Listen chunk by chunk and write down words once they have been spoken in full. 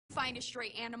find a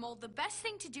stray animal, the best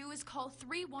thing to do is call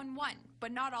 311,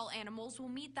 but not all animals will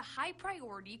meet the high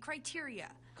priority criteria.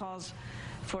 Calls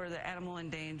for the animal in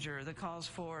danger, the calls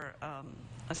for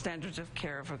a standards of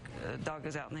care if a dog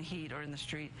is out in the heat or in the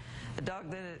street, a dog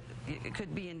that it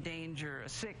could be in danger, a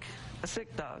sick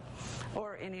dog,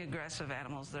 or any aggressive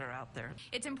animals that are out there.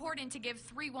 It's important to give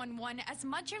 311 as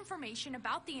much information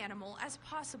about the animal as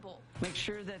possible. Make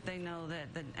sure that they know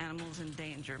that the animal's in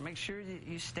danger. Make sure that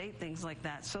you state things like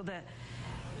that so that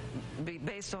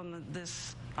based on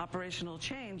this operational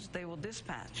change, they will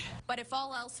dispatch. But if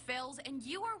all else fails and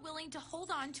you are willing to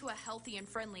hold on to a healthy and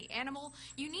friendly animal,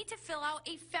 you need to fill out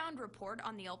a found report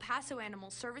on the El Paso Animal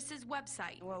Services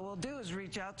website. What we'll do is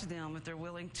reach out to them if they're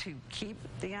willing to keep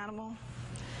the animal.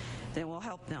 Then we'll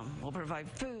help them. We'll provide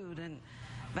food and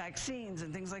vaccines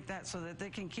and things like that so that they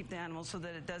can keep the animal so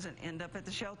that it doesn't end up at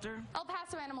the shelter. El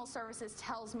Paso Animal Services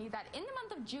tells me that in the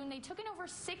month of June, they took in over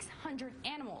 600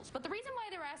 animals. But the reason why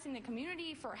they're asking the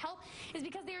community for help is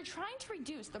because they are trying to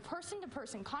reduce the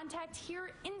person-to-person contact here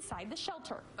inside the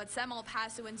shelter. But some El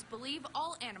Pasoans believe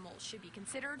all animals should be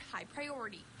considered high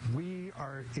priority. We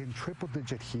are in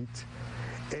triple-digit heat,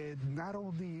 and not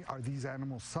only are these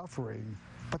animals suffering,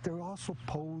 but they also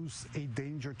pose a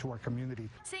danger to our community.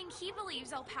 Saying he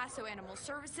believes El Paso Animal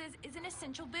Services is an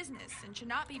essential business and should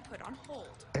not be put on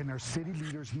hold. And our city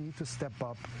leaders need to step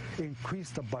up, increase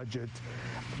the budget,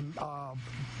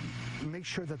 make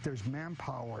sure that there's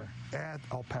manpower at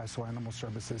El Paso Animal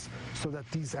Services so that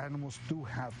these animals do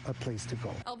have a place to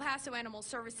go. El Paso Animal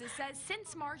Services says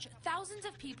since March, thousands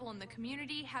of people in the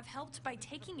community have helped by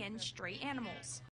taking in stray animals.